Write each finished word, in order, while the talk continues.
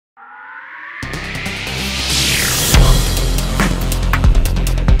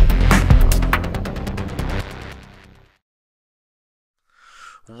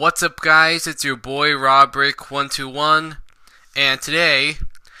What's up, guys? It's your boy Robrick121, and today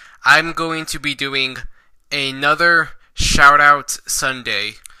I'm going to be doing another Shoutout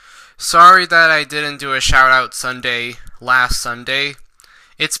Sunday. Sorry that I didn't do a Shoutout Sunday last Sunday.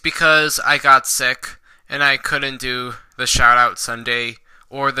 It's because I got sick and I couldn't do the Shoutout Sunday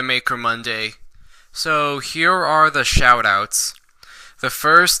or the Maker Monday. So here are the shoutouts. The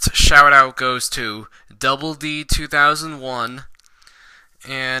first shoutout goes to Double D 2001.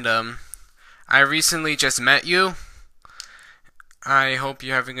 And I recently just met you. I hope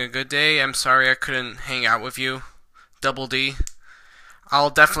you're having a good day. I'm sorry I couldn't hang out with you, Double D. I'll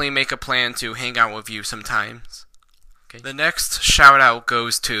definitely make a plan to hang out with you sometimes. Okay. The next shout out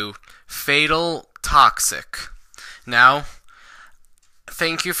goes to Fatal Toxic. Now,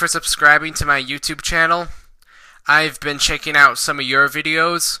 thank you for subscribing to my YouTube channel. I've been checking out some of your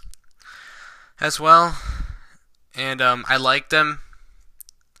videos as well, and I like them.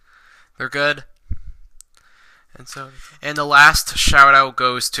 They're good. And the last shout out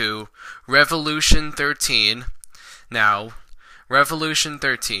goes to Revolution 13. Now, Revolution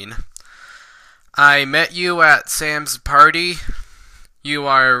 13. I met you at Sam's party. You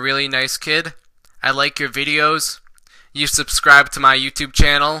are a really nice kid. I like your videos. You subscribed to my YouTube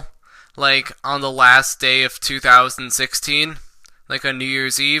channel like on the last day of 2016, like on New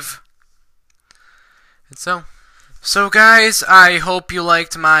Year's Eve. And So guys, I hope you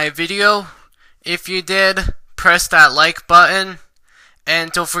liked my video. If you did, press that like button.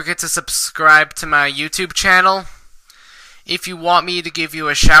 And don't forget to subscribe to my YouTube channel. If you want me to give you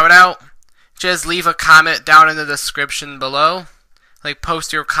a shout out, just leave a comment down in the description below. Like,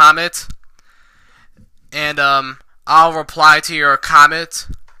 post your comment. And I'll reply to your comment.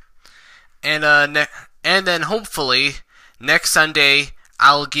 And then hopefully next Sunday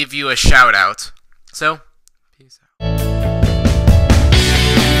I'll give you a shout out. So, peace out.